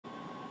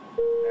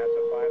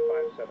NASA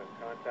 557,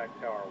 contact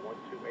tower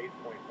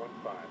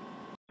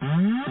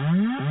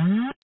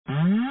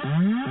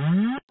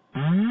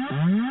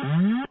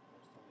 128.15.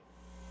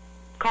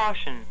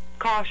 Caution,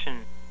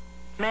 caution.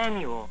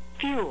 Manual,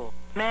 fuel,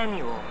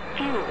 manual,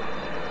 fuel.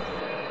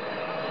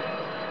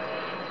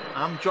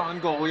 I'm John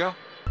Golia.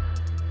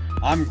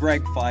 I'm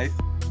Greg Fife.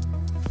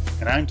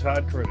 And I'm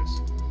Todd Curtis.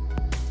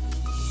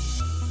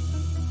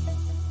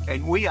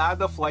 And we are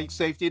the Flight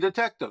Safety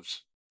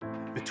Detectives.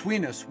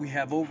 Between us, we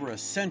have over a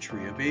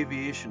century of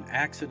aviation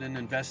accident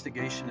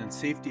investigation and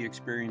safety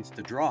experience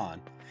to draw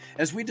on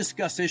as we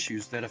discuss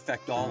issues that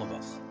affect all of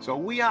us. So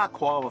we are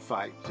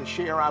qualified to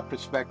share our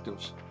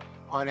perspectives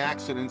on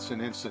accidents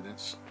and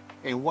incidents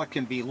and what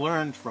can be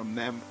learned from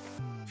them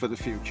for the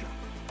future.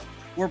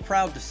 We're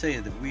proud to say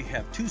that we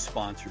have two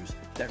sponsors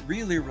that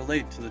really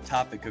relate to the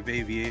topic of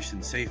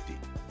aviation safety: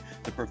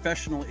 the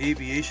Professional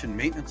Aviation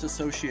Maintenance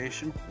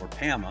Association, or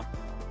PAMA,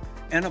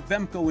 and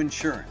Avemco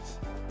Insurance.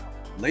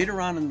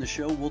 Later on in the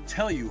show, we'll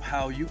tell you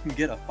how you can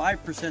get a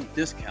 5%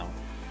 discount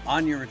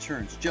on your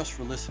insurance just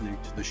for listening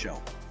to the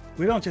show.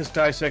 We don't just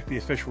dissect the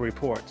official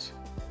reports.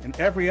 In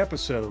every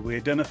episode, we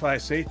identify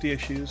safety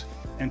issues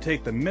and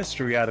take the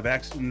mystery out of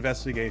accident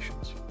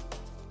investigations.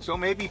 So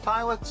maybe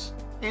pilots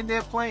and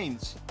their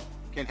planes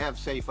can have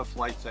safer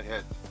flights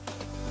ahead.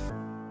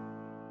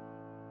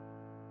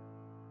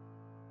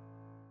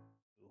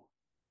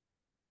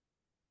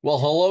 Well,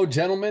 hello,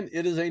 gentlemen.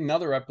 It is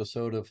another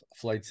episode of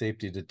Flight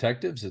Safety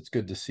Detectives. It's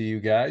good to see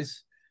you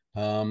guys.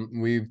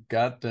 We've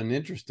got an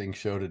interesting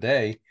show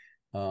today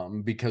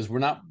because we're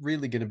not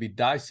really going to be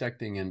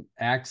dissecting an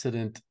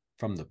accident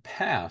from the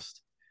past.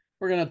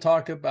 We're going to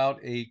talk about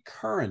a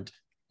current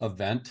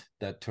event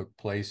that took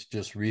place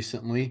just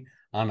recently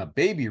on a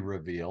baby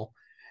reveal.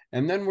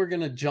 And then we're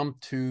going to jump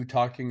to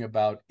talking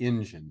about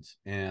engines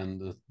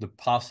and the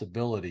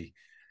possibility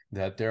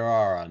that there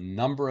are a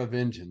number of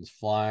engines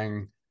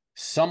flying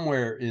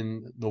somewhere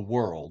in the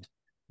world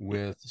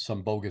with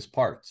some bogus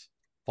parts,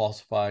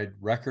 falsified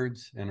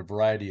records, and a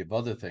variety of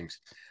other things.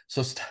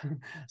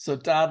 So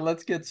Todd,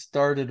 let's get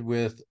started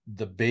with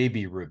the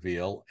baby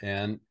reveal.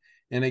 And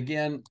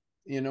again,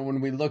 you know, when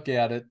we look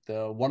at it,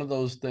 one of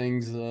those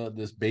things,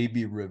 this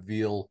baby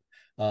reveal,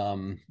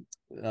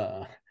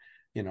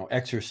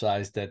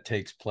 exercise that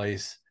takes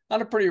place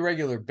on a pretty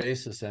regular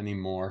basis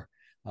anymore,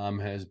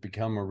 has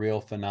become a real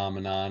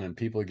phenomenon, and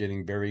people are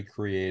getting very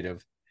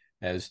creative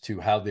as to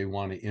how they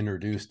want to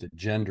introduce the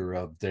gender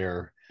of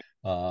their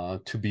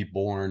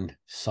to-be-born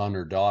son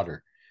or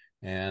daughter.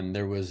 And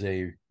there was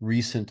a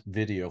recent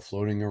video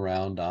floating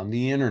around on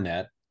the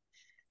internet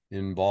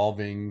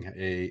involving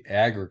a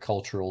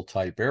agricultural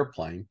type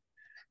airplane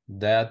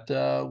that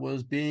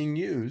was being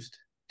used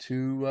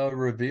to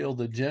reveal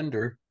the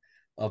gender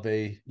of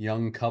a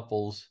young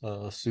couple's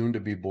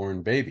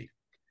soon-to-be-born baby.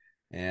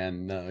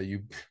 And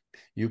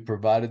you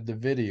provided the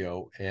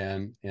video,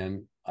 and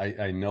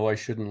I know I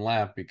shouldn't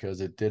laugh because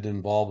it did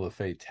involve a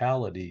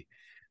fatality,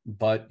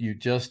 but you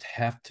just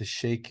have to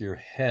shake your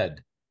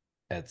head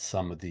at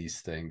some of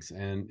these things.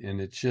 And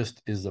it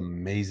just is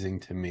amazing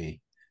to me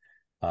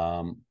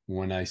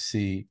when I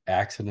see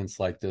accidents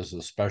like this,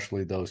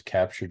 especially those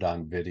captured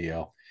on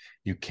video.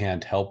 You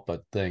can't help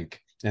but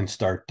think and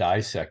start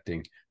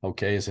dissecting,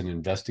 okay, as an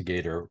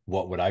investigator,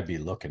 what would I be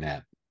looking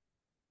at?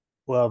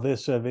 Well,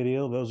 this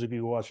video, those of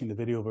you watching the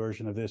video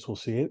version of this will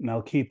see it, and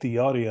I'll keep the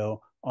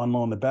audio on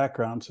low in the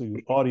background so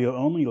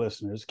audio-only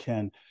listeners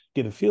can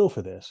get a feel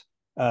for this.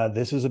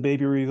 This is a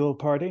baby reveal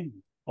party.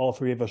 All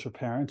three of us are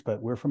parents,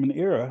 but we're from an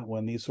era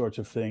when these sorts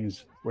of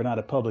things were not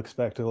a public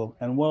spectacle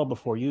and well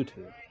before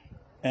YouTube.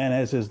 And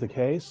as is the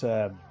case,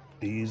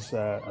 this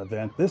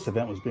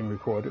event was being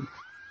recorded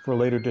for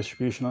later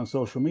distribution on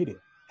social media.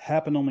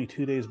 Happened only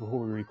 2 days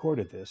before we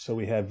recorded this, so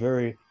we have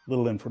very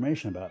little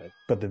information about it,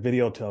 but the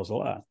video tells a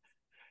lot.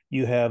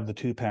 You have the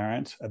two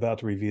parents about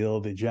to reveal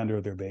the gender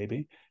of their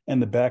baby. In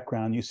the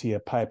background, you see a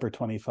Piper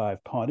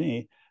 25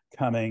 Pawnee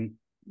coming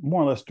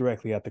more or less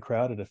directly at the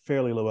crowd at a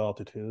fairly low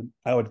altitude,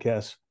 I would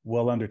guess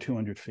well under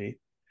 200 feet.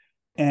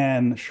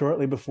 And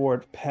shortly before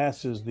it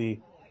passes the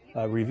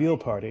reveal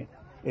party,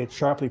 it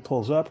sharply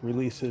pulls up,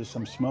 releases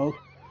some smoke,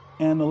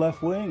 and the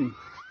left wing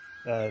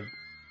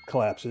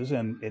collapses,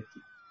 and it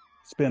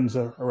spins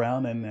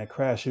around and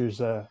crashes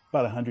about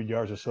 100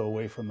 yards or so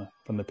away from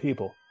the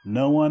people.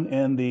 No one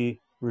in the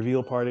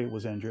reveal party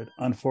was injured.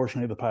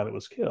 Unfortunately, the pilot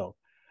was killed.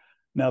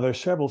 Now, there's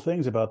several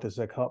things about this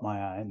that caught my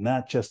eye,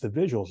 not just the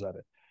visuals of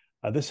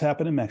it. This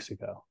happened in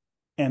Mexico.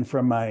 And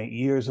from my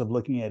years of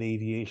looking at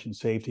aviation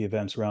safety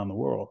events around the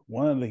world,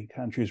 one of the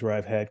countries where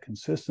I've had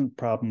consistent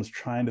problems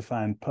trying to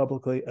find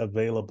publicly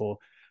available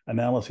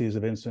analyses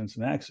of incidents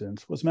and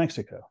accidents was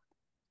Mexico.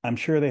 I'm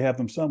sure they have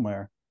them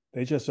somewhere.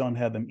 They just don't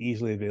have them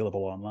easily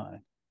available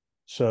online.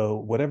 So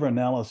whatever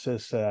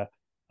analysis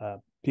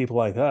people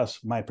like us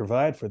might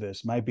provide for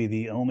this might be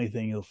the only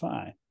thing you'll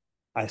find.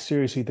 I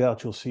seriously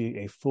doubt you'll see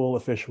a full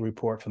official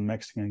report from the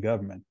Mexican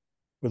government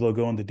where they'll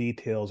go into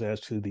details as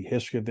to the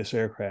history of this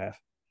aircraft,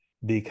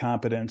 the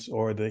competence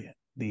or the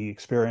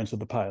experience of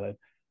the pilot,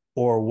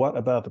 Or what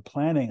about the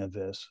planning of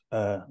this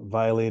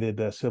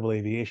violated civil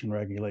aviation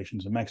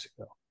regulations in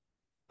Mexico?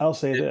 I'll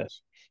say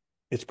this.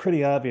 It's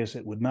pretty obvious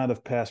it would not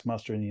have passed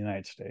muster in the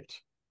United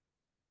States.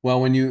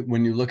 Well, when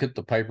you look at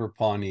the Piper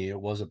Pawnee, it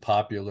was a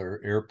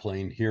popular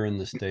airplane here in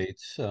the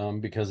States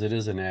because it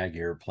is an ag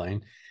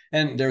airplane,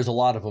 and there's a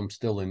lot of them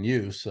still in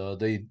use.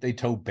 They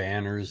tow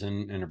banners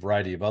and a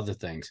variety of other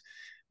things,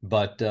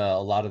 but a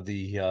lot of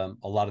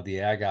the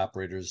ag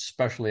operators,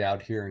 especially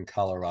out here in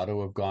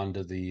Colorado, have gone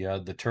to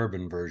the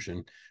turbine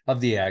version of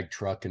the ag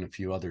truck and a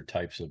few other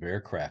types of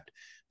aircraft.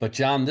 But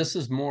John, this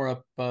is more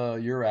up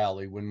your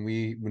alley when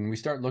we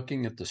start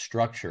looking at the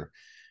structure.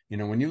 You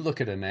know, when you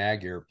look at an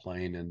ag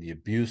airplane and the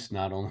abuse,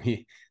 not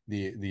only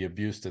the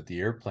abuse that the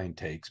airplane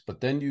takes,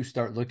 but then you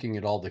start looking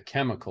at all the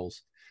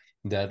chemicals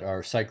that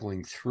are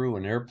cycling through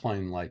an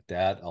airplane like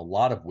that, a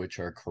lot of which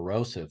are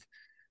corrosive.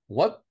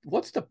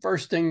 What's the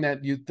first thing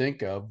that you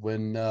think of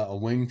when a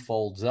wing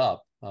folds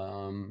up?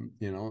 You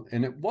know,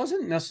 and it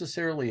wasn't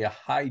necessarily a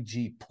high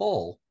G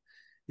pull.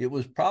 It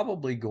was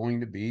probably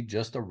going to be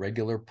just a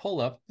regular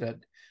pull up that,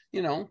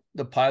 you know,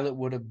 the pilot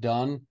would have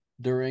done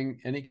during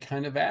any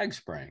kind of ag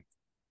spraying.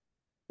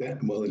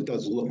 Well, it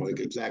does look like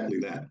exactly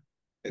that.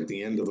 At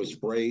the end of a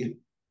spray,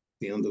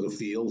 the end of the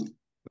field,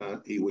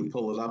 he would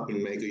pull it up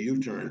and make a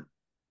U-turn.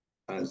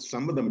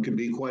 Some of them can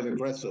be quite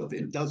aggressive.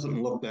 It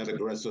doesn't look that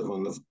aggressive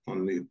on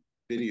the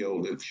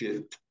video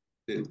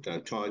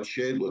that Todd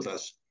shared with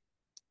us.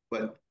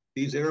 But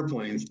these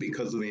airplanes,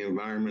 because of the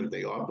environment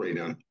they operate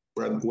in,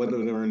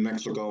 whether they're in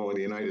Mexico or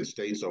the United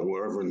States or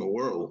wherever in the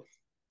world,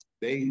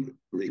 they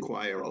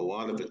require a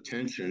lot of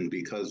attention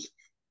because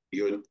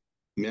you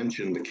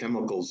mentioned the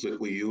chemicals that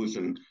we use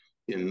in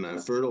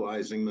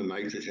fertilizing, the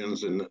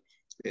nitrogens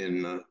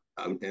and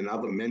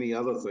many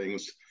other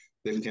things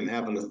that can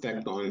have an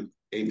effect on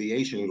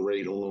aviation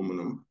grade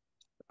aluminum.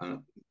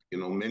 You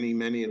know,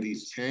 many of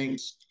these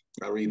tanks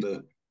are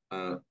either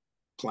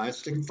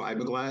plastic,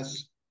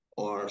 fiberglass,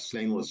 or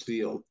stainless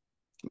steel,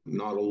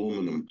 not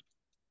aluminum.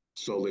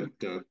 So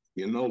that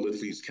you know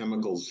that these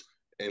chemicals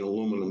and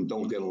aluminum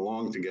don't get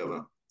along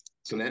together.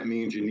 So that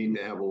means you need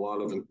to have a lot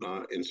of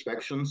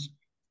inspections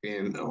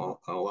and a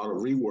lot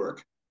of rework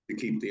to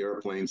keep the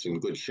airplanes in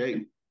good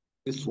shape.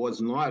 This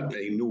was not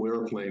a new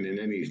airplane in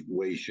any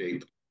way,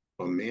 shape,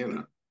 or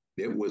manner.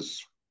 It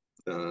was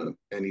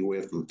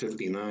anywhere from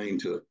 59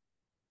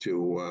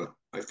 to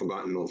I've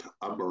forgotten the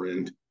upper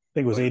end. I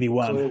think it was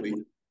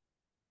 81.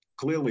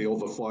 Clearly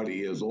over 40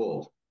 years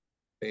old,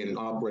 and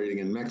operating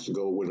in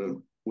Mexico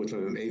with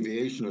an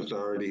aviation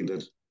authority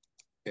that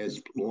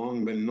has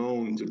long been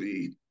known to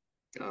be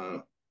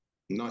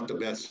not the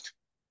best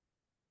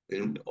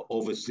in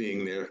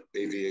overseeing their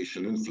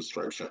aviation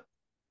infrastructure.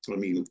 I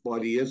mean,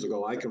 40 years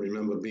ago, I can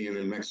remember being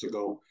in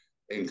Mexico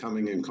and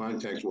coming in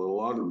contact with a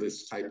lot of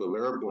this type of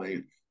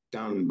airplane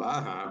down in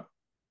Baja,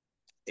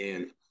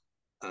 and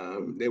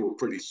they were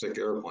pretty sick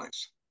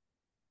airplanes.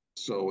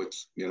 So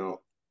it's, you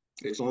know,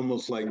 it's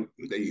almost like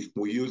their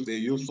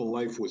useful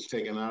life was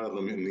taken out of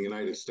them in the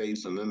United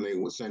States, and then they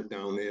were sent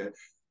down there,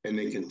 and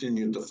they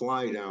continued to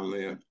fly down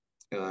there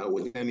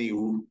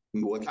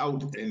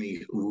without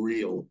any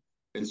real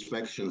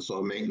inspections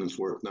or maintenance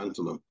work done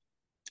to them.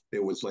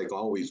 It was like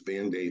always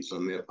band-aids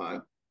on their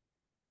part.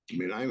 I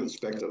mean, I've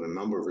inspected a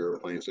number of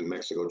airplanes in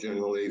Mexico,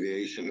 general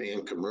aviation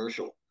and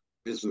commercial,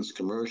 business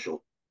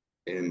commercial,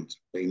 and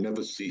they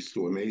never cease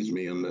to amaze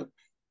me in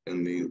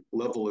the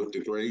level of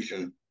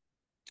degradation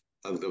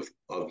of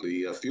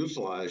the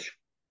fuselage,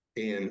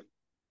 and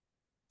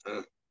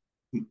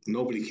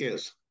nobody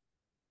cares.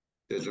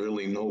 There's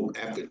really no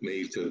effort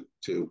made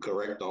to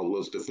correct all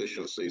those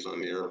deficiencies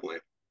on the airplane.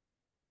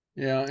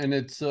 Yeah, and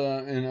it's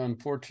and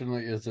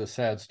unfortunately it's a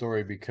sad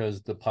story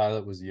because the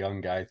pilot was a young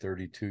guy,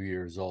 32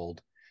 years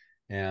old.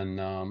 And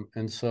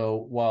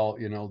so while,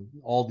 you know,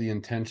 all the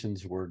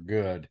intentions were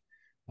good,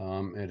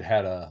 it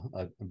had a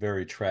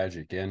very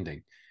tragic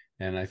ending.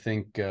 And I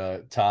think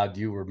Todd,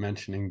 you were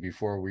mentioning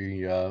before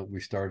we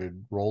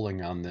started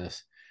rolling on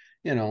this,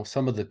 you know,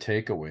 some of the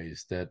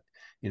takeaways that,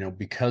 you know,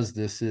 because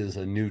this is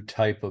a new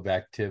type of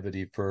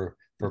activity for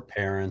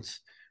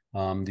parents,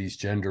 these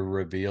gender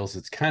reveals,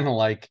 it's kind of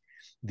like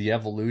the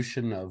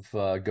evolution of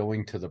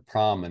going to the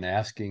prom and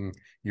asking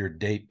your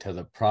date to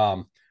the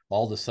prom.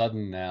 All of a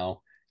sudden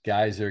now,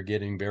 guys are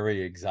getting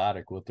very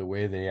exotic with the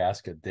way they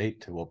ask a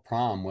date to a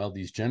prom. Well,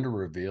 these gender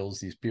reveals,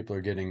 these people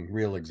are getting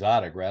real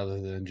exotic rather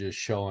than just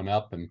showing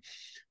up and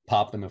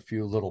popping a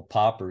few little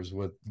poppers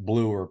with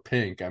blue or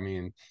pink. I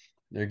mean,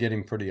 they're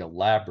getting pretty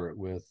elaborate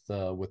with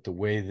the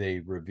way they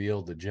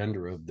reveal the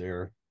gender of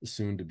their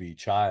soon-to-be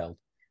child.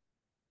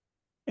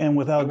 And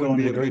without going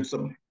into great,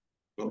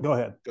 go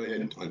ahead. Go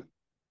ahead, Todd.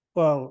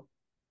 Well,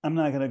 I'm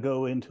not going to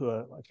go into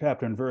a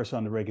chapter and verse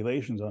on the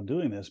regulations on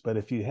doing this, but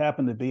if you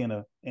happen to be in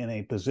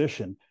a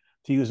position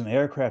to use an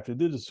aircraft to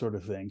do this sort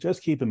of thing,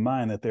 just keep in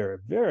mind that there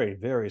are very,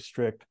 very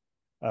strict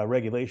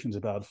regulations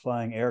about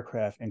flying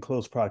aircraft in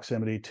close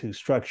proximity to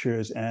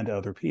structures and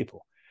other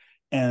people.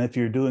 And if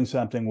you're doing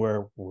something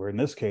where in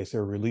this case,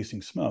 they're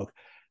releasing smoke,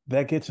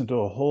 that gets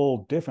into a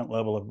whole different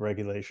level of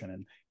regulation.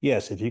 And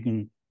yes, if you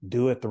can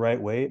Do it the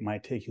right way, it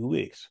might take you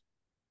weeks.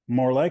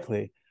 More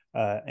likely,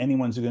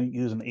 anyone's going to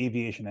use an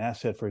aviation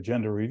asset for a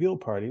gender reveal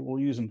party will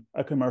use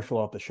a commercial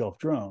off-the-shelf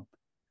drone.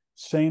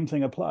 Same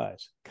thing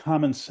applies.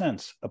 Common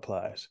sense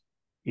applies.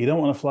 You don't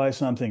want to fly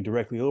something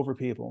directly over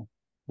people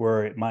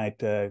where it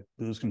might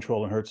lose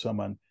control and hurt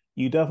someone.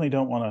 You definitely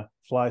don't want to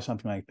fly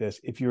something like this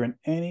if you're in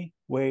any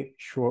way,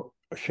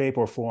 shape,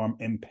 or form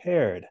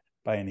impaired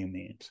by any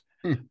means,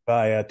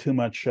 by too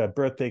much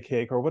birthday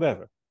cake or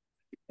whatever.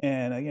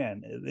 And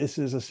again, this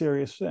is a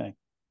serious thing.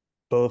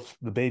 Both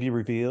the baby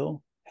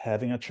reveal,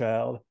 having a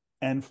child,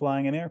 and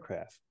flying an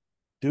aircraft.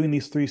 Doing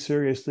these three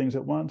serious things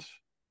at once,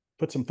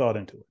 put some thought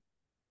into it.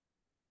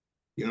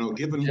 You know,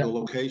 given the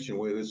location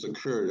where this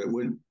occurred,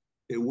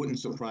 it wouldn't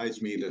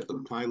surprise me that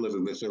the pilot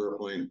of this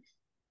airplane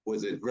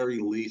was at very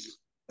least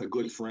a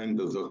good friend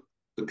of the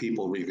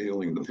people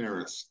revealing, the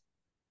parents.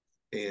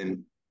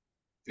 And,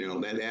 you know,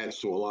 that adds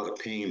to a lot of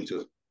pain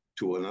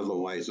to an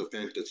otherwise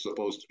event that's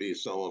supposed to be a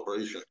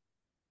celebration.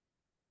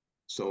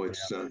 So it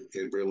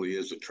really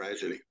is a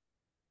tragedy.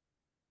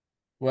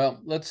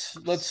 Well,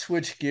 let's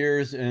switch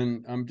gears,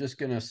 and I'm just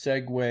going to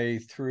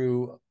segue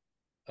through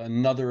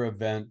another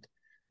event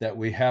that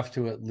we have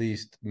to at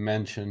least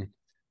mention,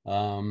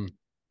 and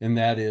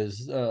that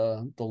is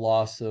the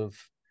loss of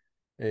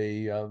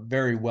a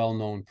very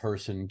well-known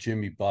person,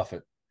 Jimmy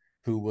Buffett,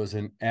 who was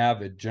an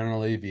avid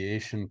general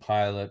aviation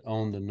pilot,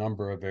 owned a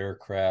number of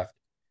aircraft,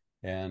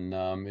 and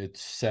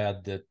it's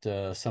sad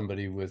that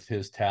somebody with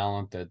his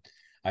talent, that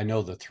I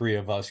know the three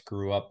of us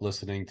grew up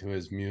listening to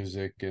his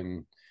music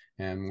and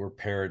were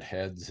parrot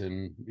heads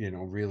and, you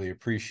know, really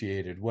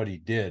appreciated what he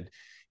did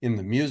in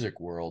the music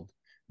world,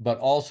 but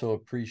also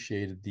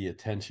appreciated the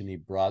attention he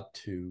brought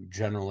to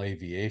general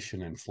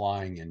aviation and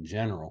flying in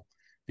general,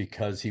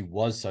 because he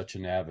was such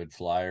an avid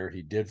flyer.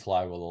 He did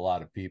fly with a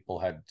lot of people,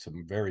 had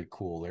some very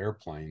cool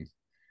airplanes,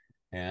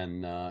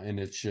 and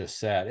it's just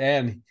sad.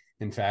 And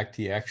in fact,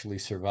 he actually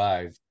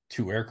survived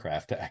 2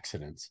 aircraft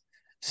accidents.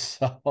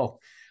 So,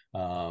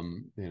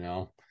 you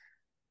know,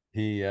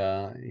 he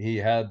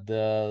had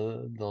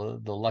the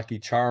lucky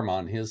charm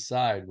on his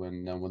side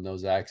when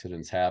those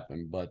accidents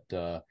happened. But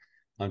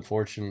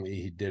unfortunately,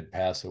 he did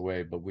pass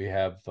away. But we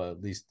have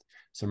at least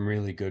some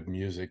really good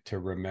music to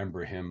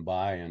remember him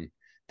by, and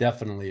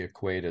definitely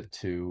equate it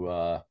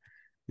to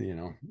you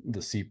know,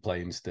 the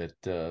seaplanes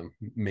that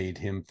made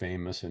him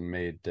famous and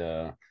made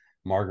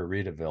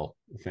Margaritaville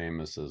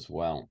famous as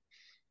well.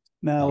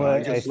 Now,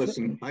 I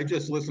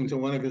just listened to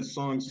one of his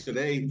songs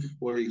today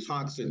where he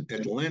talks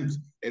at length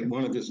at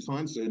one of his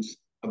concerts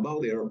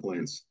about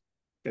airplanes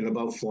and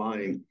about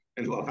flying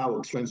and about how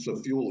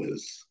expensive fuel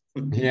is.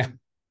 Yeah.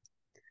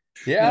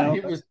 Now,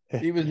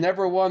 he was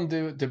never one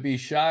to be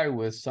shy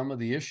with some of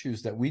the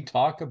issues that we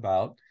talk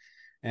about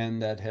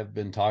and that have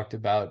been talked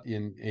about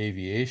in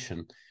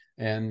aviation.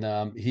 And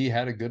he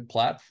had a good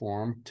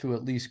platform to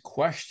at least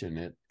question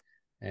it.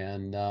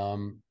 And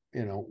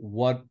you know,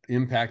 what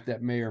impact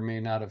that may or may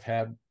not have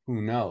had,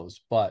 who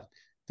knows? But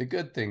the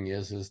good thing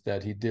is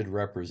that he did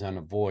represent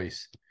a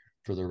voice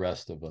for the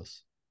rest of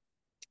us.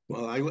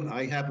 Well,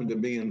 I happened to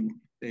be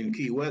in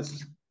Key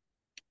West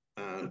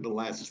the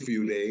last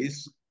few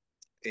days,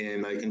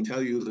 and I can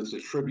tell you that the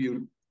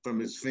tribute from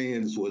his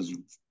fans was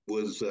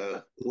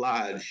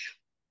large,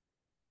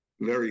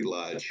 very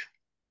large.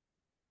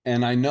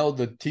 And I know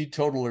the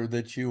teetotaler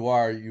that you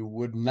are, you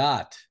would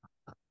not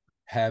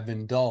have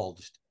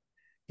indulged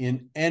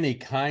in any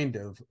kind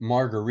of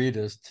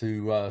margaritas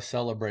to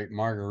celebrate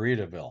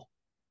Margaritaville.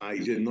 I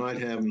did not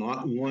have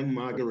not one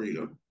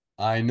margarita.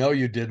 I know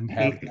you didn't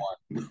have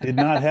one. Did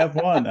not have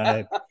one.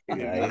 I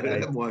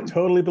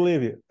totally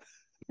believe you.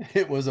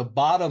 It was a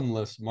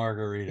bottomless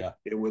margarita.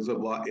 It was a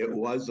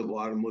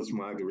bottomless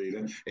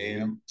margarita,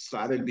 and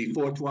started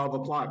before 12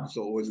 o'clock,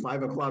 so it was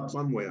 5 o'clock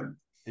somewhere.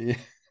 Yeah.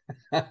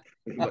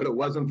 But it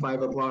wasn't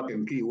 5 o'clock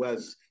in Key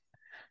West.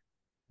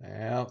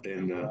 Yeah.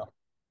 And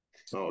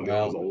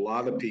there was a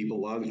lot of people,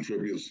 a lot of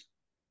tributes.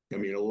 I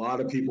mean, a lot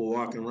of people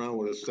walking around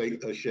with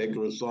a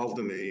shaker of salt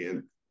in their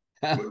hand.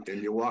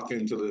 And you walk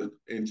into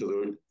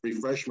the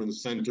refreshment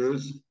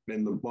centers,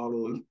 and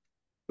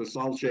the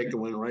salt shaker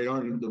went right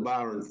on the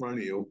bar in front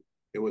of you.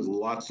 There was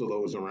lots of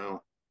those around.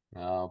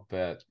 I'll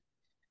bet.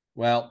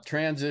 Well,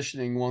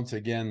 transitioning once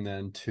again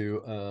then to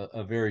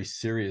a very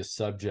serious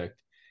subject.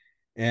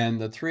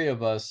 And the three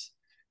of us,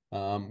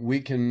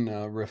 we can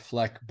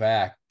reflect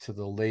back to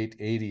the late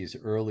 80s,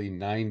 early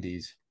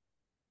 90s,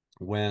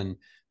 when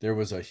there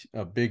was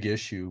a big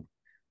issue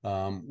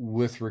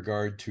with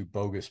regard to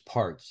bogus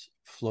parts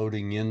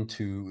floating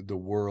into the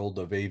world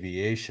of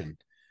aviation.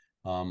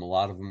 A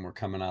lot of them were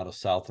coming out of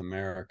South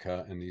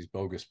America, and these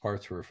bogus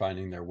parts were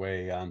finding their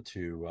way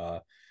onto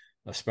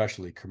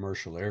especially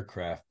commercial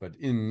aircraft, but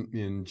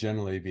in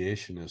general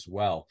aviation as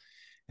well.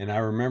 And I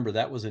remember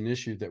that was an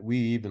issue that we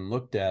even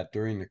looked at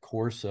during the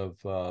course of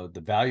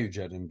the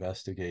ValueJet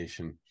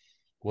investigation,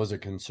 was a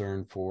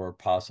concern for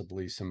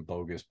possibly some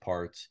bogus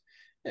parts,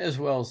 as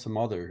well as some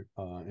other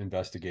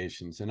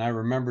investigations. And I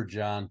remember,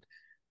 John,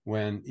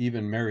 when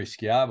even Mary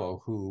Schiavo,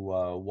 who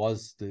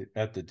was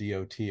at the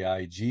DOT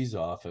IG's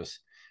office,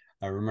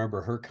 I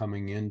remember her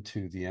coming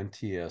into the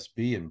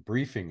NTSB and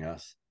briefing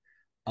us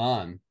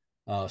on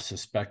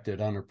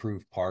suspected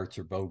unapproved parts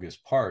or bogus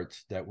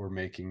parts that were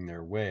making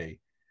their way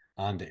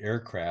onto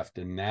aircraft.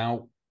 And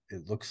now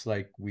it looks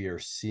like we are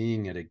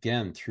seeing it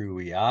again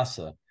through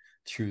EASA,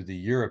 through the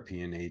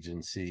European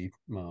agency,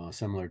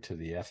 similar to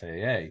the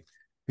FAA,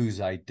 who's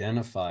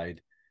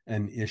identified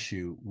an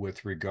issue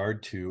with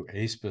regard to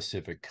a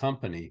specific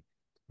company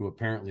who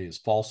apparently is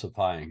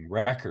falsifying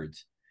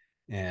records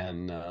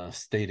and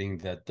stating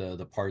that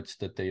the parts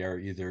that they are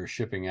either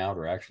shipping out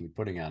or actually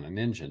putting on an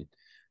engine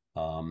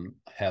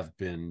have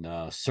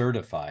been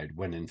certified,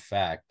 when in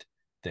fact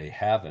they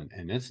haven't.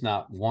 And it's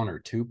not one or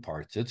two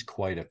parts, it's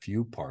quite a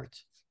few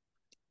parts.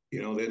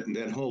 You know,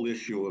 that whole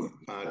issue of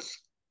parts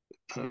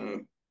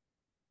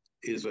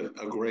is a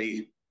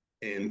gray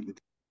and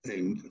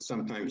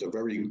sometimes a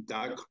very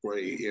dark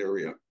gray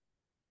area.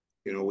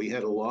 You know, we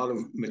had a lot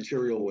of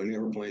material when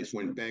airplanes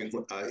went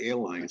bankrupt,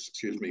 airlines,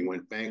 excuse me,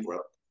 went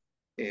bankrupt,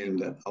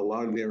 and a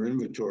lot of their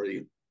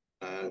inventory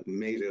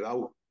made it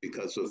out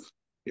because of,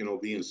 you know,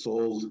 being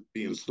sold,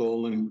 being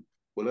stolen,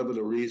 whatever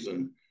the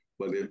reason,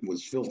 but it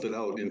was filtered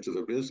out into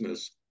the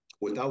business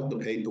without the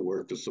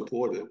paperwork to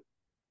support it.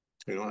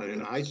 You know,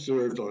 and I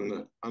served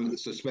on the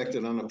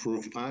suspected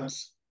unapproved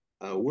parts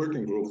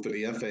working group for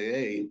the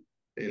FAA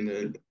in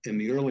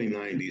the early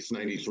 90s,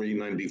 93,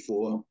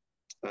 94,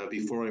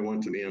 before I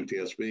went to the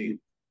MTSB.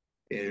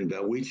 And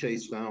we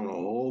chased down a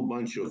whole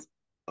bunch of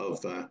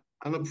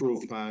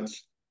unapproved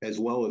parts as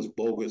well as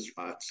bogus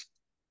parts.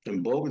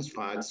 And bogus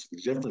parts,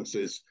 the difference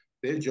is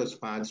they're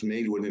just parts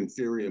made with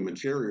inferior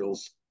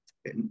materials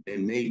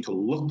and made to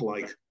look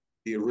like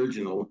the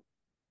original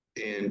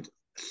and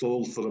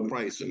sold for the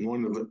price. And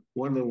one of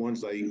the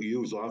ones I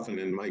use often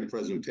in my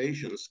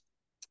presentations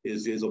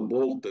is there's a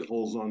bolt that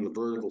holds on the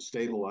vertical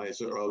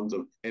stabilizer of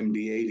the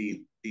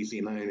MD-80,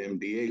 DC-9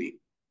 MD-80.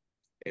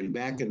 And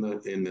back in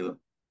the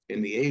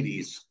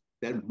 80s,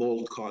 that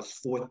bolt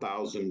cost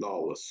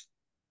 $4,000.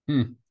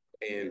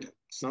 And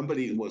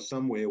somebody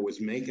somewhere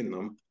was making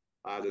them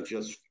out of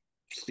just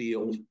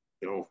steel,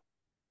 you know,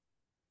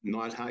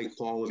 not high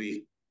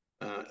quality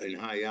and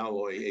high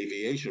alloy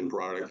aviation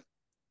product,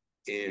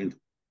 and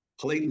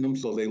plating them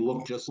so they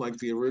look just like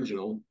the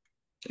original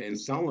and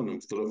selling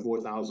them for the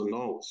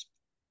 $4,000.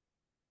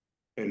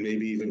 And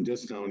maybe even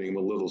discounting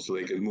them a little so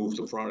they could move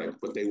the product,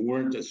 but they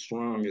weren't as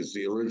strong as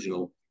the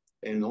original.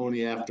 And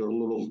only after a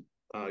little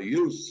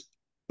use,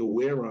 the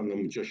wear on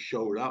them just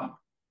showed up,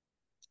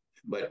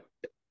 but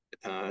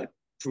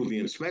through the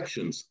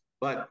inspections.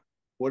 But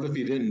what if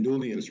you didn't do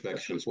the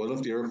inspections? What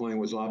if the airplane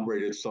was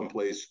operated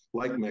someplace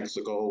like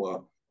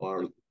Mexico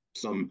or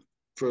some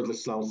further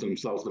south in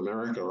South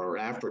America or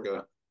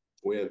Africa,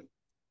 where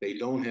they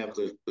don't have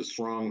the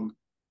strong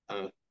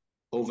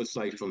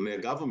oversight from their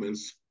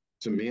governments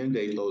to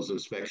mandate those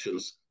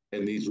inspections,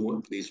 and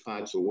these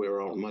parts will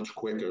wear out much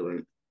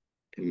quicker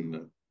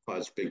and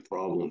cause big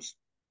problems.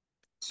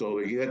 So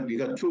you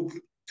got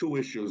two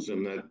issues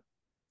in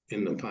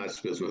the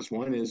parts business.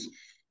 One is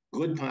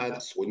good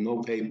parts with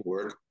no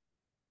paperwork,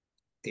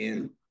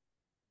 and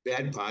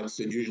bad parts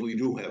that usually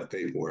do have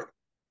paperwork,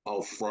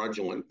 all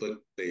fraudulent, but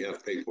they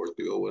have paperwork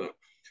to go with them.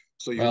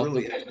 So you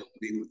really have to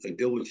be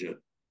diligent.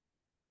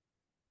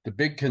 The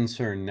big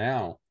concern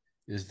now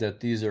is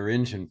that these are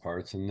engine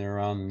parts, and they're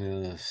on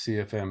the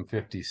CFM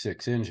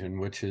 56 engine,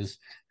 which is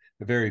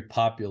a very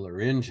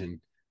popular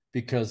engine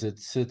because it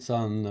sits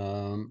on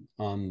the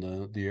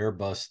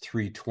Airbus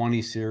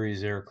 320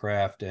 series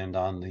aircraft and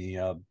on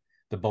the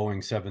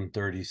Boeing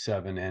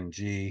 737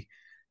 NG,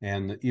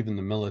 and even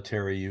the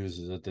military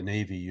uses it. The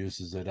Navy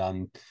uses it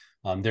on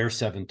their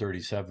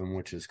 737,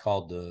 which is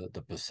called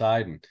the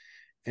Poseidon.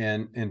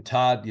 And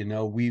Todd, you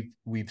know,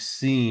 we've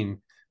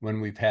seen when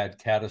we've had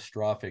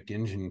catastrophic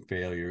engine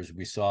failures.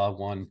 We saw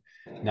one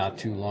not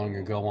too long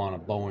ago on a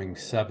Boeing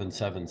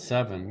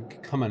 777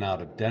 coming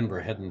out of Denver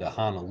heading to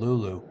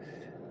Honolulu.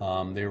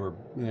 They were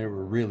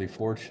really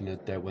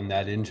fortunate that when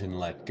that engine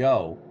let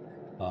go,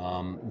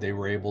 they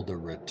were able to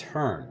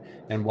return.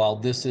 And while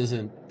this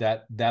isn't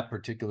that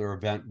particular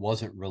event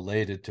wasn't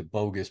related to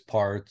bogus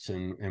parts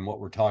and what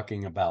we're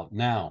talking about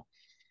now,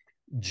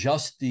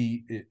 just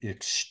the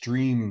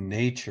extreme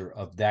nature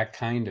of that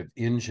kind of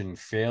engine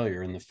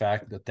failure and the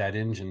fact that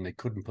engine, they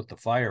couldn't put the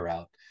fire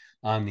out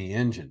on the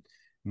engine.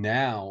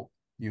 Now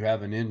you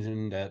have an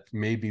engine that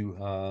may be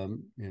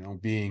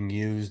being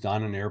used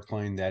on an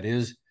airplane that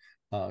is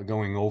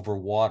going over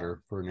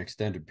water for an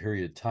extended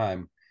period of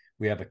time.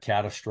 We have a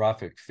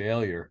catastrophic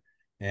failure,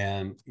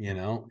 and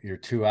you're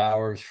 2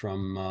 hours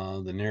from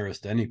the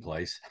nearest any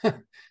place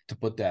to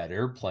put that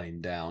airplane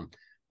down.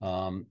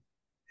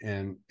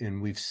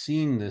 And we've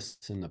seen this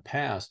in the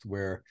past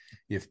where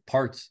if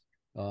parts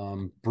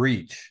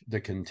breach the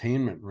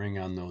containment ring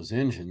on those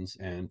engines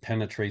and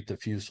penetrate the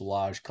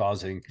fuselage,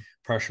 causing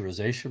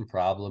pressurization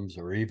problems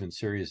or even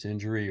serious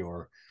injury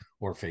or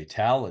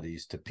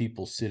fatalities to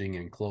people sitting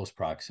in close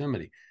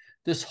proximity,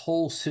 this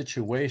whole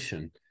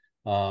situation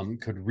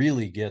could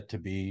really get to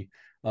be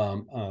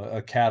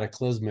a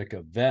cataclysmic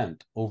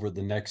event over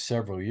the next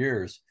several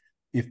years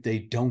if they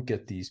don't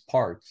get these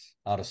parts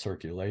out of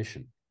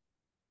circulation.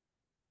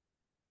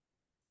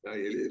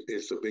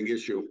 It's a big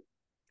issue.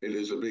 It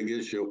is a big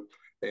issue,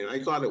 and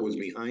I thought it was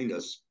behind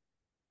us.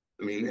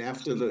 I mean,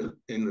 after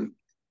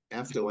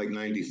like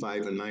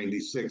 95 and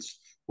 96,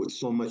 with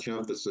so much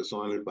emphasis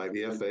on it by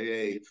the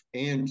FAA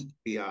and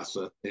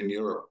EASA in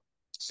Europe,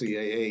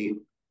 CAA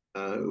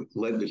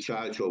led the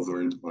charge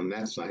over on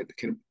that side,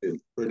 the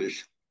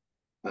British.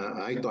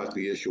 I thought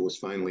the issue was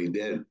finally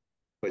dead,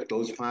 but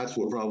those parts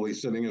were probably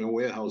sitting in a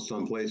warehouse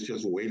someplace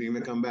just waiting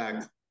to come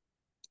back,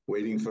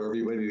 waiting for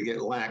everybody to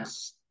get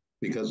lax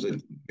because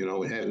it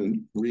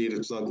hadn't reared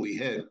its ugly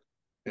head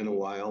in a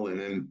while, and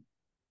then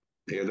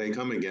here they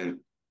come again.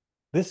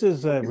 This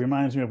is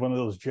reminds me of one of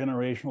those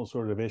generational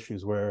sort of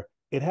issues where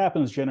it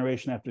happens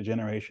generation after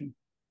generation,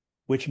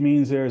 which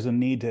means there's a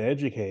need to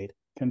educate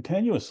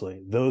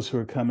continuously those who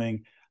are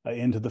coming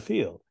into the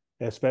field.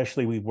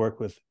 Especially we work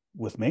with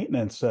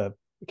maintenance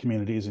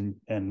communities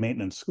and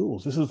maintenance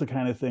schools. This is the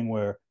kind of thing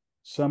where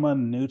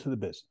someone new to the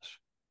business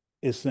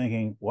is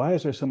thinking, why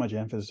is there so much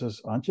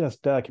emphasis on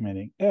just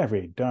documenting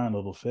every darn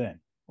little thing?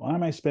 Why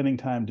am I spending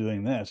time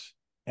doing this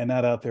and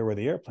not out there where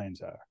the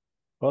airplanes are?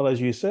 Well, as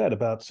you said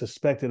about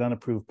suspected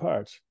unapproved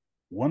parts,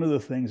 one of the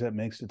things that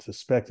makes it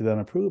suspected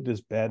unapproved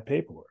is bad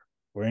paperwork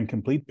or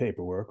incomplete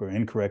paperwork or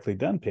incorrectly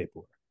done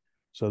paperwork.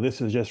 So this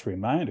is just a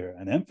reminder,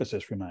 an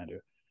emphasis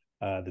reminder.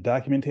 The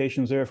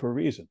documentation's there for a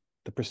reason.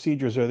 The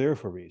procedures are there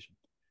for a reason.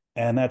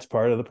 And that's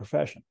part of the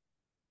profession.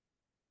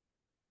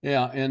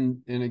 Yeah,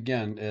 and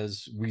again,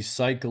 as we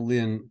cycle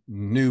in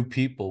new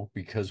people,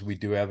 because we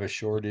do have a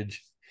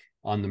shortage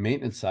on the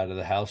maintenance side of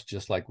the house,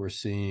 just like we're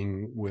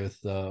seeing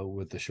with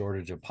the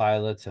shortage of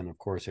pilots and of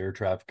course air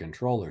traffic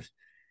controllers,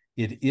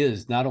 it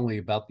is not only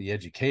about the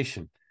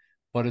education,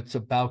 but it's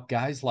about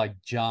guys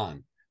like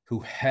John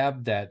who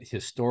have that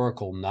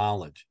historical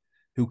knowledge,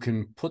 who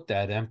can put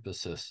that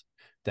emphasis,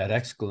 that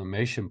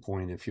exclamation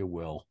point, if you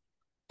will,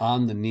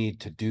 on the need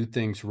to do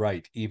things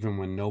right, even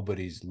when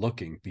nobody's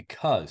looking,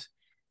 because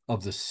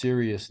of the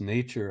serious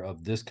nature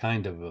of this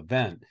kind of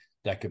event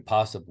that could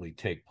possibly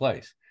take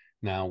place.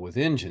 Now, with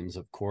engines,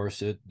 of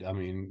course,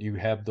 you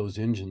have those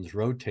engines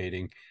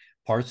rotating.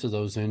 Parts of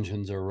those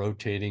engines are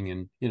rotating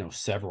in,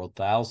 several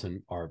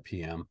thousand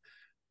RPM.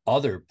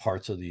 Other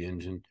parts of the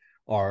engine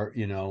are,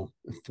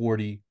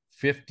 40,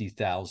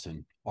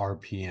 50,000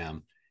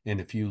 RPM. And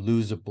if you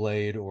lose a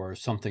blade or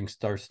something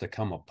starts to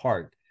come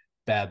apart,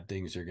 bad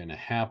things are going to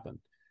happen.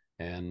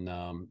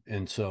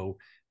 And so,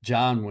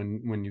 John,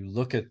 when you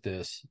look at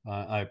this,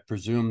 I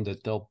presume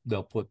that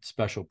they'll put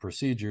special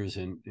procedures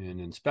and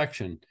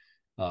inspection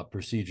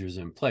procedures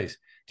in place.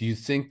 Do you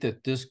think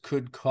that this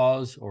could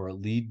cause or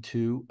lead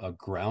to a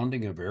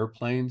grounding of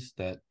airplanes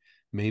that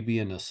may be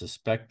in a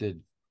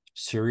suspected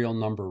serial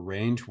number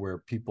range where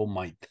people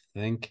might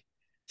think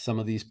some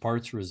of these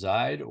parts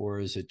reside, or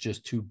is it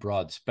just too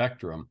broad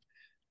spectrum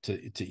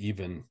to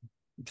even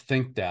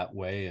think that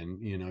way?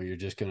 And you're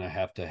just going to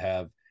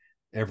have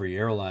every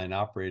airline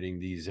operating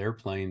these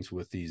airplanes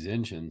with these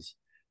engines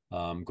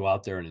go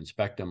out there and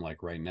inspect them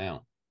like right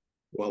now.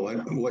 Well,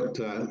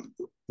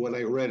 what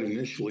I read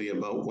initially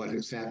about what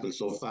has happened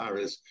so far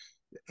is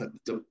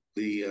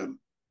the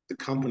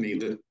company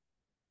that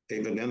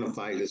they've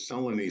identified as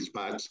selling these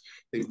parts,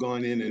 they've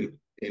gone in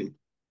and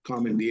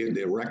commandeered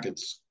their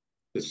records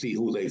to see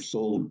who they've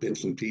sold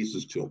bits and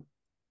pieces to.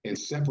 And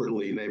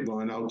separately, they've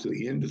gone out to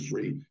the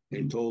industry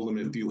and told them,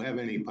 if you have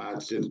any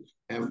parts that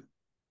have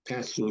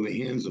passed through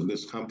the hands of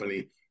this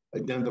company,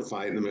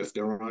 identify them. If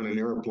they're on an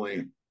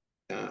airplane,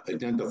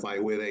 identify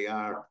where they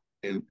are,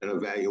 and an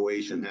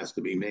evaluation has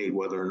to be made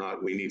whether or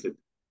not we need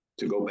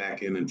to go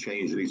back in and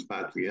change these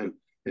parts again.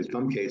 In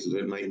some cases,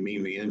 it might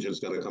mean the engine's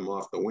got to come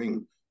off the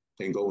wing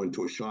and go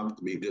into a shop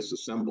to be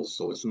disassembled.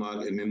 So it's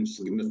not an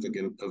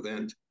insignificant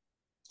event.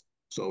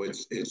 So it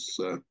is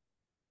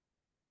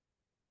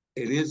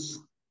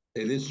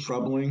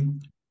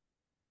troubling.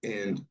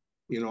 And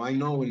I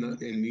know in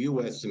the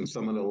U.S. and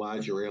some of the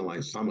larger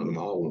airlines, some of them,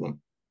 all of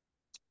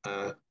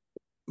them,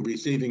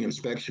 receiving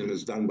inspection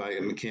is done by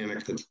a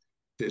mechanic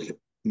that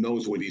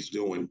knows what he's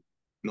doing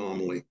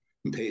normally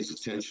and pays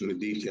attention to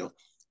detail.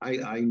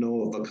 I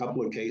know of a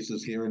couple of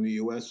cases here in the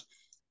U.S.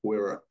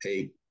 where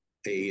a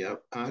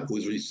part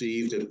was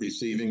received at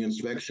receiving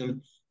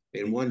inspection,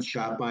 and one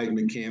shop-eyed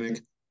mechanic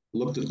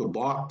looked at the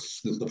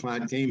box that the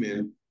part came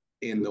in,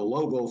 and the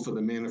logo for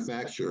the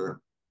manufacturer,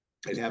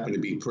 it happened to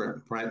be Pratt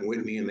 &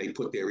 Whitney, and they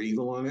put their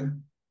eagle on it.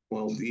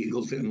 Well, the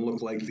eagle didn't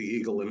look like the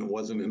eagle, and it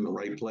wasn't in the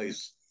right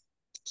place.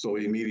 So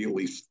he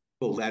immediately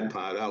pulled that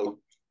part out.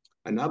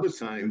 Another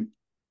time,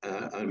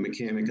 a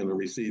mechanic on the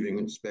receiving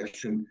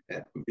inspection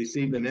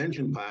received an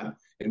engine part,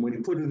 and when he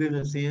put it in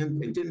his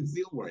hand, it didn't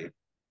feel right.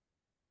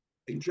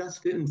 It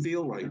just didn't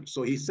feel right.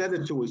 So he said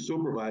it to his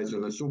supervisor,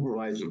 and the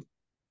supervisor,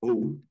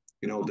 who,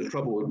 the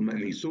trouble with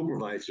many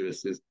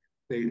supervisors is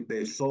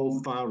they're so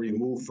far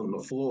removed from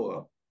the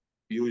floor.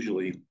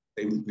 Usually,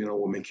 they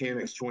were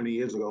mechanics 20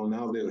 years ago.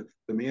 Now they're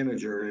the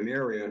manager in an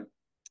area,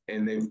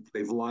 and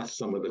they've lost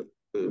some of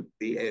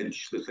the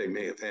edge that they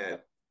may have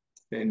had.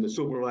 And the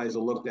supervisor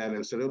looked at it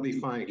and said, it'll be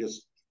fine,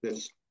 just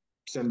let's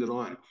send it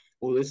on.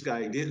 Well, this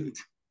guy didn't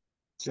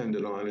send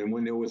it on. And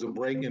when there was a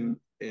break in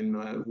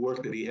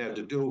work that he had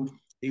to do,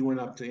 he went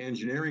up to the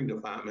engineering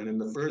department. And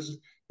the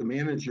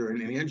manager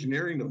in the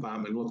engineering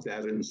department looked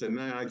at it and said,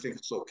 nah, I think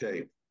it's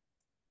okay.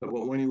 But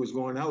when he was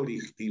going out,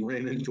 he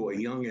ran into a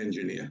young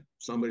engineer,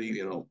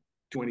 somebody,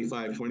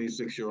 25,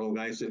 26-year-old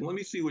guy, said, let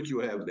me see what you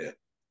have there.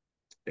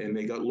 And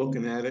they got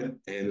looking at it,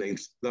 and they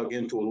dug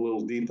into it a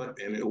little deeper,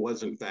 and it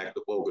was, in fact,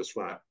 a bogus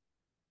part.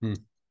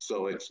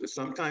 So it's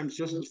sometimes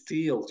just a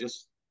feel,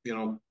 just,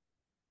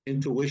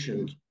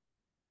 intuition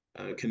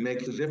can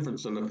make the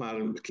difference on the part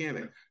of the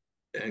mechanic.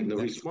 And the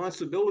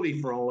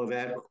responsibility for all of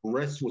that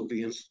rests with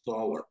the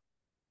installer,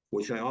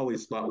 which I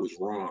always thought was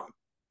wrong.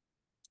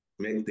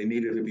 They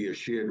needed to be a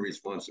shared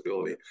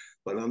responsibility.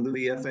 But under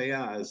the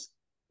FARs,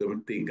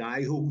 the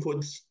guy who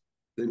puts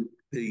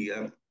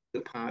the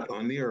part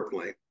on the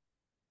airplane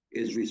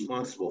is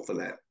responsible for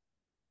that.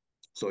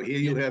 So here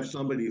you have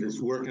somebody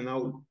that's working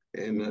out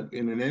in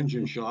an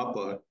engine shop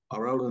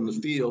or out in the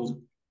field,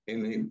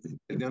 and he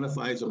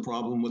identifies a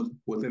problem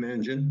with an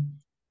engine,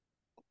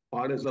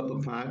 orders up a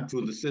part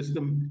through the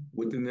system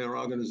within their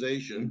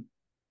organization.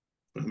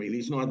 I mean,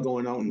 he's not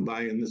going out and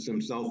buying this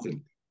himself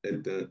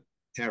at the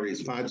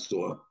Harry's parts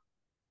store.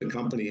 The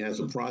company has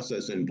a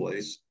process in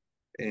place,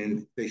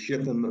 and they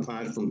ship him the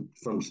part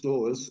from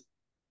stores,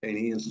 and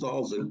he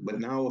installs it. But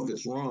now if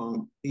it's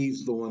wrong,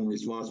 he's the one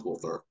responsible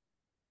for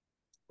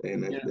it.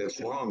 And that's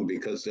wrong,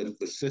 because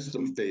the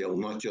system failed,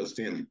 not just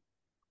him.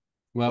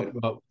 Well,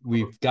 but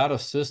we've got a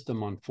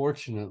system,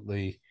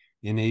 unfortunately,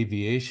 in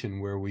aviation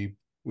where we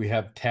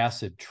have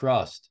tacit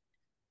trust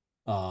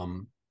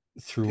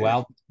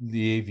throughout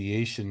the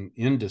aviation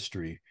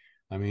industry.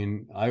 I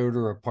mean, I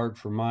order a part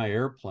for my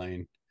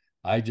airplane.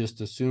 I just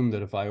assume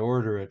that if I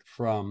order it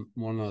from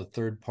one of the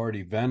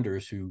third-party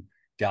vendors who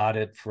got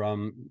it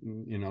from,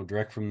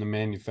 direct from the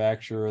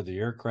manufacturer of the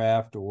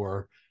aircraft,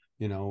 or,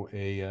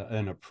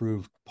 an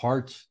approved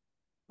parts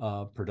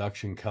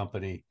production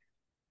company,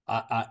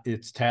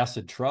 it's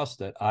tacit trust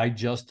that I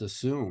just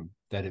assume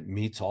that it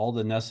meets all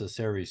the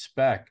necessary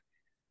spec,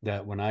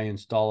 that when I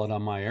install it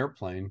on my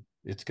airplane,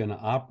 it's going to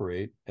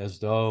operate as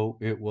though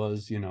it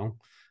was,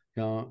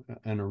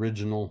 an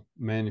original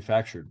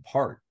manufactured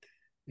part.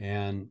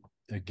 And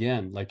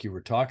again, like you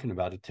were talking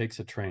about, it takes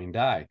a trained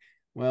eye.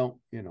 Well,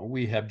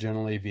 we have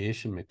general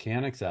aviation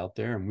mechanics out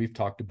there, and we've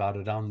talked about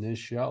it on this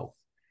show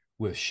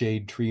with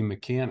shade tree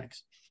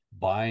mechanics,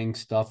 buying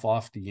stuff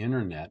off the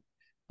internet,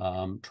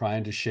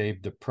 trying to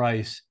shave the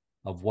price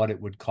of what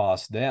it would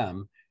cost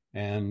them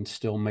and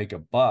still make a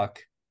buck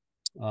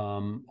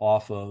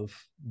off of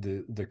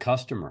the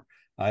customer.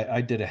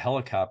 I did a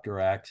helicopter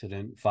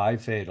accident,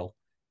 5 fatal,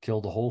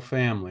 killed a whole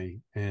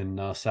family in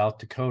South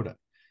Dakota.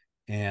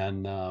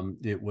 And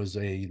it was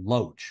a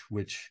Loach,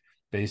 which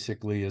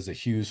basically is a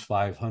Hughes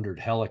 500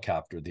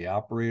 helicopter. The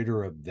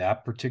operator of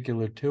that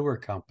particular tour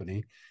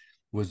company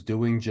was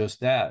doing just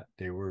that.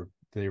 They were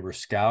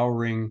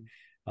scouring,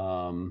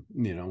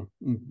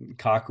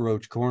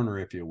 cockroach corner,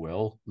 if you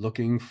will,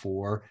 looking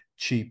for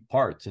cheap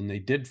parts. And they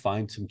did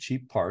find some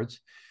cheap parts.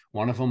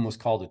 One of them was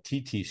called a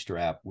TT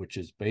strap, which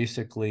is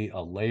basically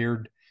a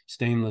layered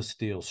stainless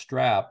steel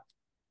strap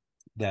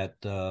that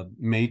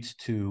mates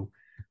to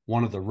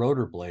one of the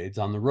rotor blades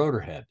on the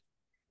rotor head.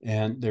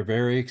 And they're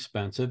very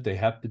expensive. They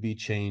have to be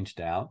changed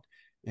out.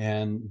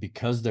 And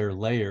because they're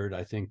layered,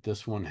 I think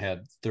this one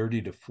had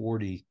 30 to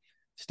 40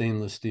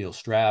 stainless steel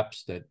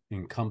straps that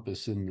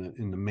encompass in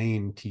the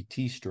main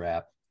TT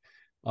strap,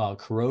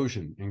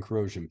 corrosion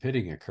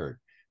pitting occurred.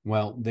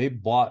 Well, they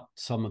bought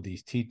some of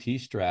these TT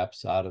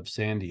straps out of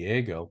San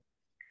Diego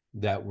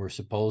that were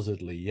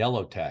supposedly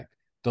yellow tagged.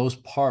 Those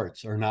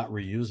parts are not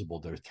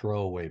reusable. They're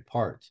throwaway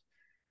parts.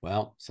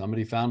 Well,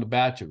 somebody found a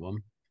batch of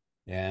them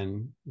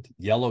and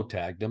yellow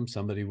tagged them.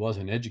 Somebody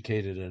wasn't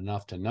educated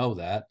enough to know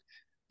that.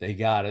 They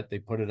got it. They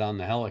put it on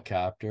the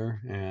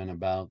helicopter, and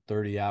about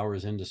 30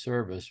 hours into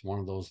service, one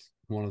of those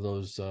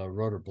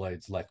rotor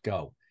blades let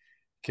go,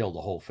 killed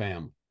the whole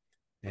family.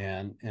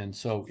 And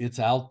so it's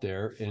out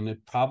there, and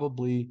it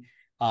probably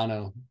on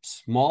a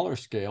smaller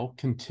scale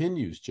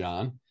continues,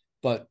 John.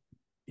 But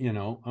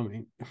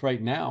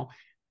right now,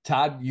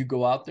 Todd, you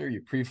go out there,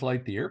 you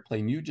pre-flight the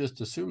airplane, you just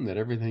assume that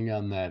everything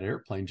on that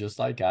airplane, just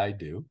like I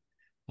do,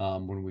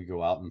 when we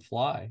go out and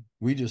fly,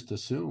 we just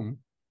assume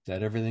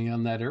that everything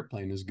on that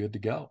airplane is good to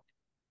go.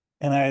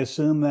 And I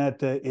assume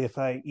that if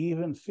I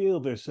even feel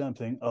there's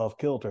something off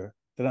kilter,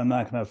 that I'm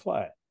not going to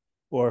fly it.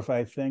 Or if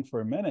I think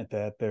for a minute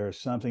that there's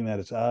something that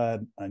is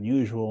odd,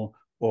 unusual,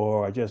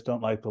 or I just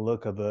don't like the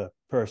look of the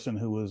person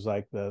who was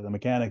like the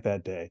mechanic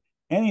that day,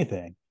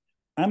 anything,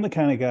 I'm the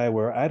kind of guy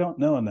where I don't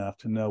know enough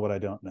to know what I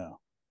don't know.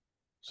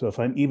 So if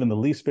I'm even the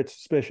least bit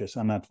suspicious,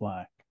 I'm not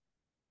flying.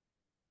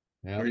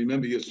 Yeah. I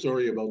remember your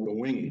story about the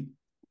wing.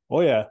 Oh,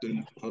 yeah.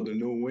 The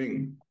new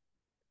wing.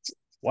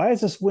 Why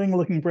is this wing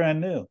looking brand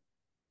new?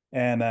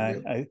 And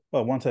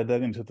once I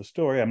dug into the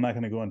story, I'm not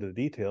going to go into the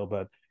detail,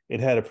 but it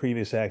had a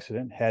previous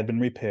accident, had been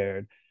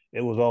repaired.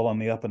 It was all on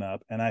the up and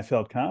up, and I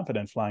felt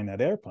confident flying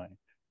that airplane.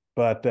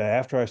 But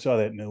after I saw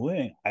that new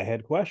wing, I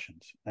had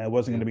questions. I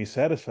wasn't going to be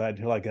satisfied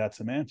until I got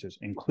some answers,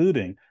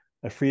 including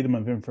a Freedom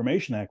of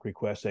Information Act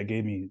request that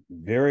gave me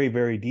very,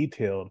 very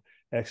detailed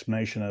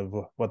explanation of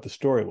what the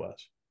story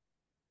was.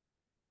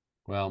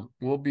 Well,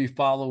 we'll be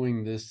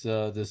following this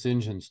this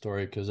engine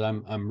story, because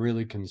I'm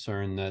really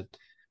concerned that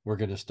we're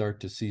going to start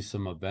to see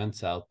some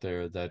events out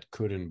there that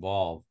could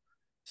involve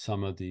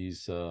some of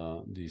these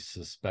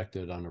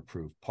suspected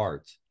unapproved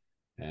parts,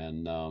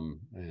 and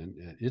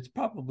it's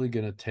probably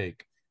going to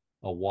take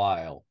a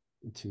while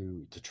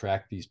to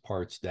track these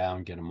parts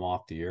down, get them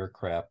off the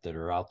aircraft that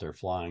are out there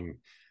flying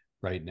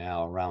right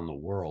now around the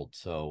world.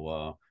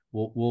 So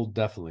we'll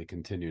definitely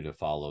continue to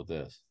follow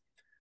this.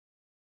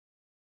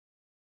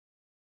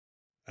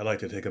 I'd like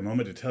to take a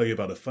moment to tell you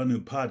about a fun new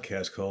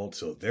podcast called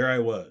So There I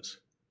Was.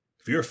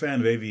 If you're a fan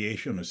of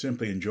aviation or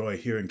simply enjoy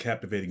hearing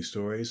captivating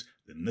stories,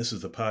 then this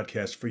is the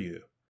podcast for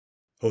you.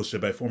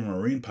 Hosted by former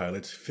Marine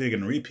pilots Fig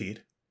and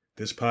Repeat,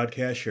 this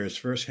podcast shares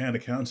first-hand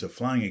accounts of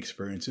flying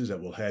experiences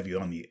that will have you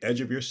on the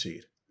edge of your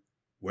seat.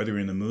 Whether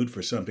you're in the mood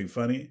for something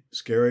funny,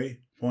 scary,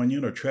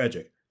 poignant, or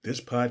tragic, this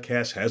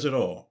podcast has it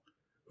all.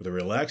 With a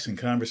relaxed and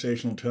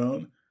conversational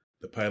tone,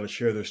 the pilots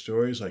share their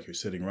stories like you're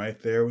sitting right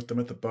there with them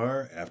at the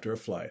bar after a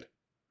flight.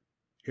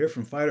 Hear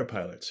from fighter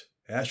pilots,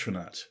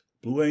 astronauts,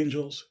 Blue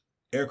Angels,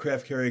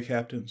 aircraft carrier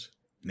captains,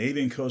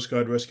 Navy and Coast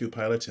Guard rescue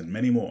pilots, and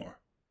many more.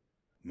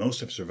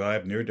 Most have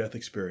survived near-death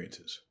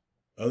experiences.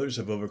 Others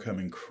have overcome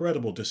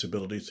incredible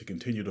disabilities to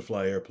continue to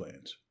fly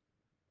airplanes.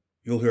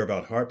 You'll hear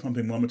about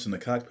heart-pumping moments in the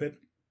cockpit,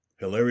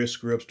 hilarious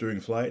screw-ups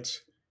during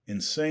flights,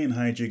 insane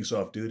hijinks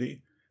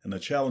off-duty, and the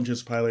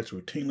challenges pilots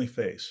routinely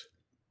face.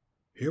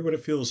 Hear what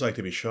it feels like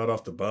to be shot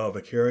off the bow of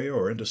a carrier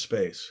or into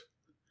space.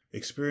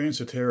 Experience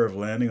the terror of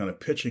landing on a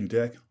pitching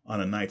deck on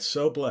a night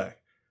so black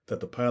that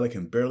the pilot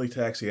can barely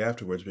taxi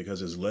afterwards because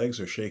his legs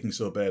are shaking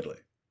so badly.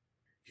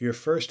 Hear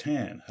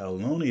firsthand how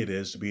lonely it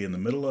is to be in the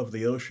middle of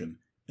the ocean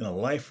in a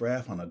life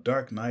raft on a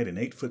dark night in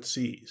 8-foot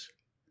seas.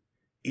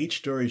 Each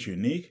story is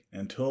unique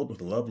and told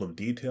with a level of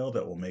detail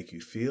that will make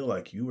you feel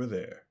like you were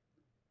there.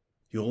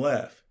 You'll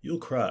laugh, you'll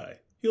cry,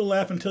 you'll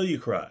laugh until you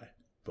cry,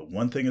 but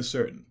one thing is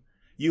certain,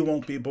 you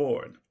won't be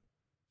bored.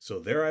 So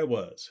there I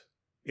was.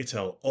 It's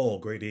how all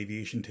great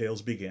aviation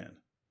tales begin.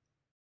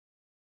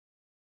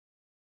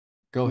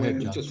 Go ahead,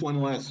 John. Just one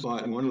last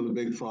thought. One of the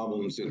big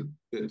problems that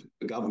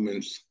the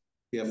governments,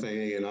 the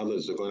FAA and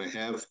others are going to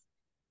have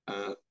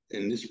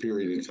in this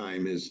period of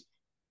time is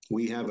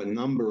we have a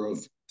number of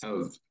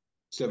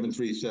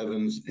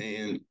 737s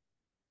and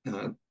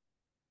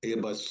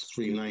Airbus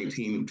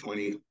 319,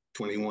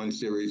 2021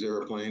 series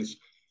airplanes,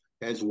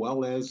 as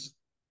well as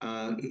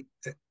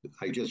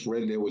I just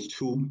read there was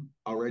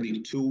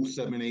already two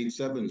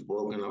 787s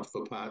broken up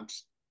for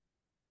parts.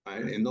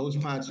 And those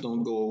parts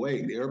don't go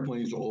away. The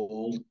airplanes are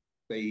old.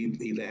 They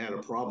either had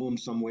a problem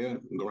somewhere,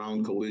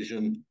 ground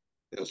collision,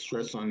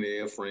 stress on the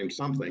airframe,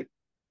 something.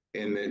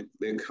 And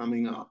they're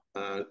coming up,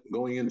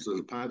 going into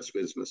the parts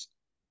business.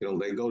 You know,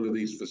 they go to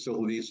these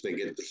facilities, they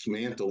get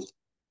dismantled.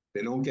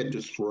 They don't get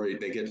destroyed,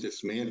 they get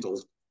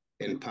dismantled,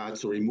 and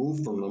parts are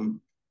removed from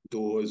them.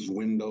 Doors,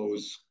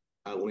 windows,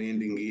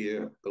 landing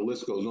gear, the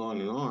list goes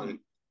on.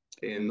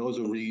 And those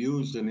are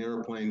reused in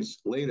airplanes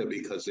later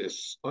because they're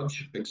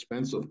such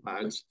expensive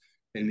parts,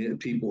 and the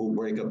people who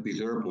break up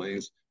these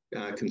airplanes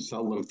can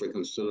sell them for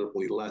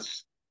considerably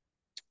less.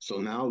 So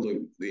now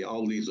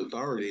all these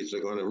authorities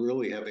are going to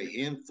really have their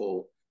hands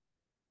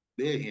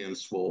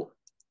full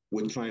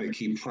with trying to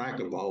keep track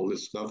of all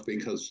this stuff,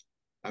 because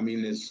I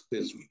mean, there's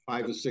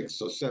 5 or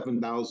 6 or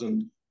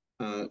 7,000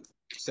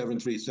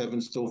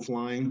 737s still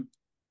flying.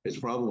 There's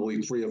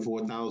probably 3,000 or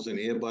 4,000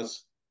 Airbus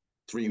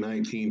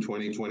 319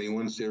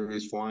 2021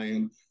 series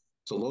flying.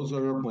 So those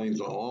airplanes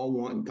are all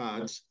wanting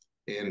parts,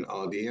 and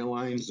the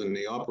airlines and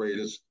the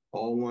operators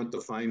all want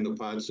to find the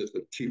parts at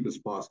the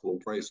cheapest possible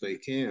price they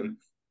can,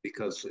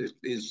 because it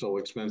is so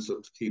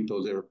expensive to keep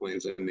those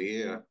airplanes in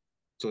the air.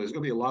 So there's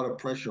going to be a lot of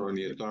pressure on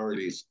the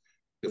authorities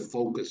to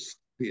focus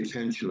the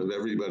attention of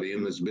everybody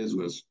in this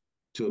business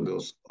to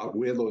those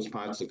where those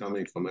parts are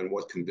coming from and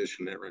what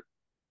condition they're in.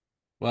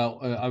 Well,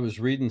 I was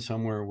reading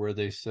somewhere where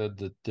they said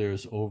that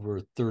there's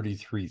over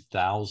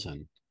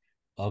 33,000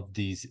 of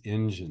these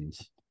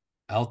engines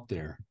out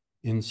there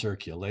in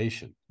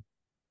circulation.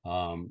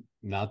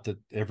 Not that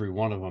every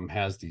one of them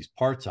has these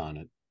parts on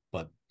it,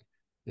 but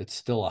it's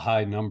still a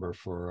high number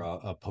for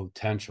a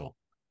potential.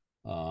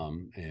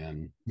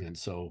 And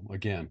so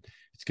again,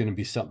 it's going to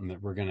be something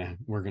that we're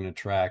gonna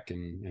track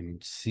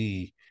and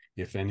see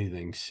if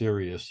anything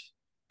serious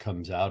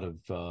comes out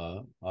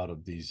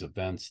of these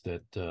events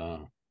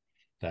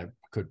that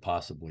could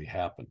possibly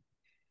happen.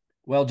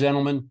 Well,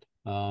 gentlemen,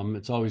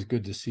 it's always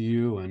good to see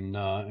you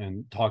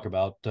and talk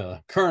about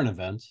current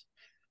events,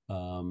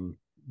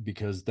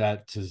 because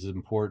that's as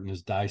important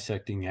as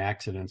dissecting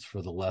accidents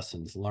for the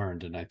lessons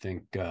learned. And I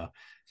think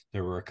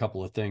there were a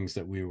couple of things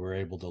that we were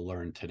able to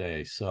learn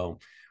today. So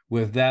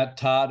with that,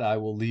 Todd, I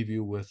will leave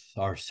you with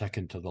our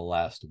second to the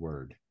last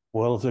word.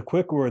 Well, it's a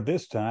quick word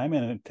this time,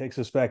 and it takes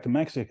us back to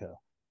Mexico.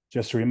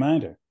 Just a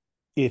reminder,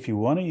 If you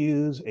want to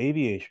use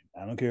aviation,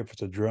 I don't care if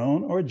it's a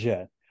drone or a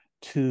jet,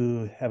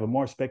 to have a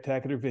more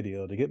spectacular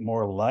video, to get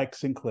more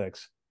likes and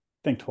clicks,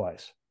 think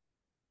twice.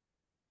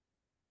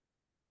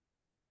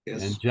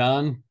 Yes. And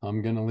John,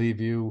 I'm going to leave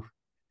you,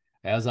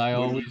 as I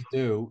always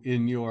do,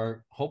 in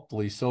your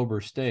hopefully sober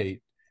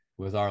state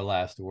with our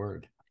last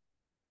word.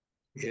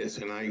 Yes,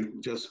 and I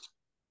just,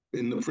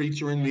 in the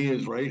preacher in me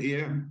is right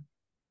here,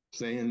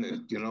 saying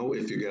that, you know,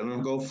 if you're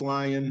gonna go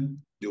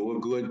flying, do a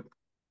good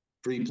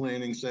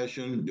pre-planning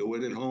session, do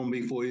it at home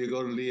before you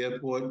go to the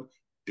airport,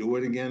 do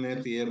it again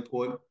at the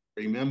airport.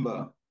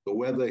 Remember, the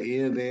weather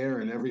here, there,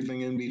 and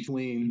everything in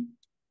between.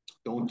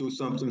 Don't do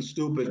something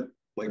stupid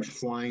like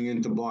flying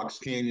into box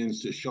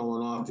canyons to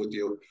showing off with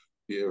your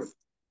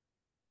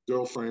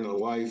girlfriend or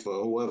wife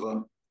or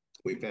whoever.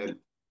 We've had,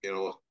 you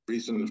know, a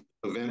recent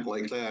event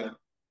like that.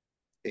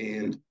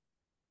 And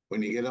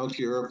when you get out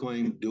to your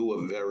airplane, do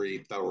a very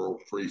thorough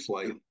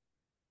pre-flight.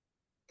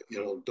 You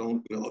know,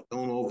 don't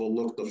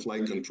overlook the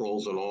flight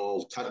controls at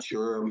all. Touch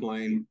your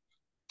airplane,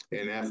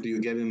 and after you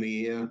get in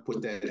the air,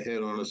 put that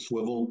head on a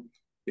swivel,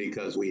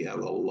 because we have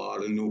a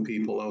lot of new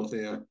people out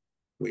there.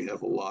 We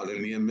have a lot of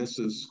near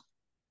misses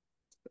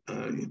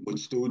with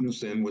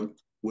students and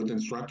with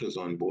instructors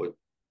on board.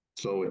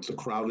 So it's a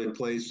crowded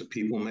place.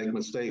 People make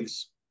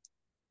mistakes.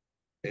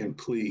 And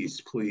please,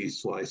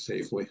 please fly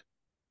safely.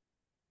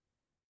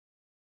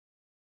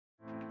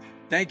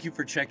 Thank you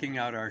for checking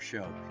out our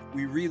show.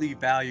 We really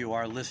value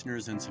our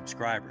listeners and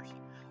subscribers.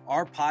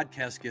 Our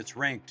podcast gets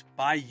ranked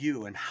by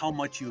you and how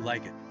much you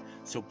like it.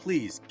 So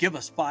please give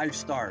us 5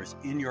 stars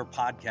in your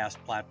podcast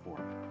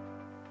platform.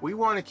 We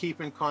want to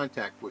keep in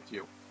contact with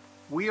you.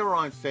 We are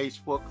on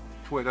Facebook,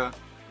 Twitter,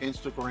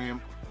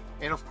 Instagram,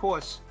 and of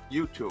course,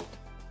 YouTube.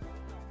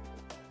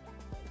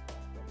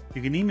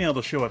 You can email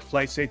the show at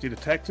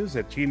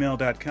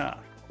flightsafetydetectives@gmail.com.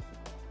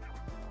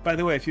 By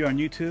the way, if you're on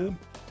YouTube,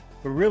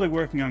 we're really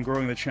working on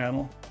growing the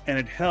channel, and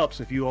it helps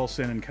if you all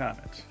send in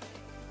comments.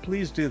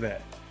 Please do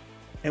that,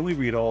 and we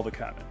read all the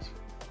comments.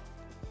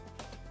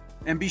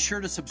 And be sure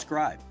to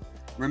subscribe.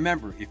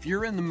 Remember, if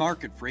you're in the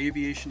market for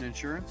aviation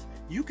insurance,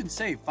 you can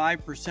save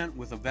 5%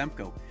 with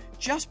Avemco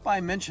just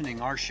by mentioning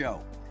our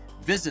show.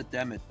 Visit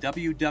them at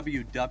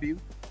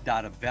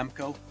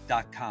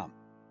www.avemco.com.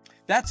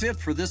 That's it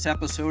for this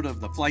episode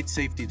of the Flight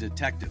Safety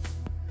Detective.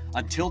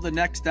 Until the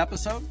next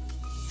episode,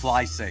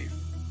 fly safe.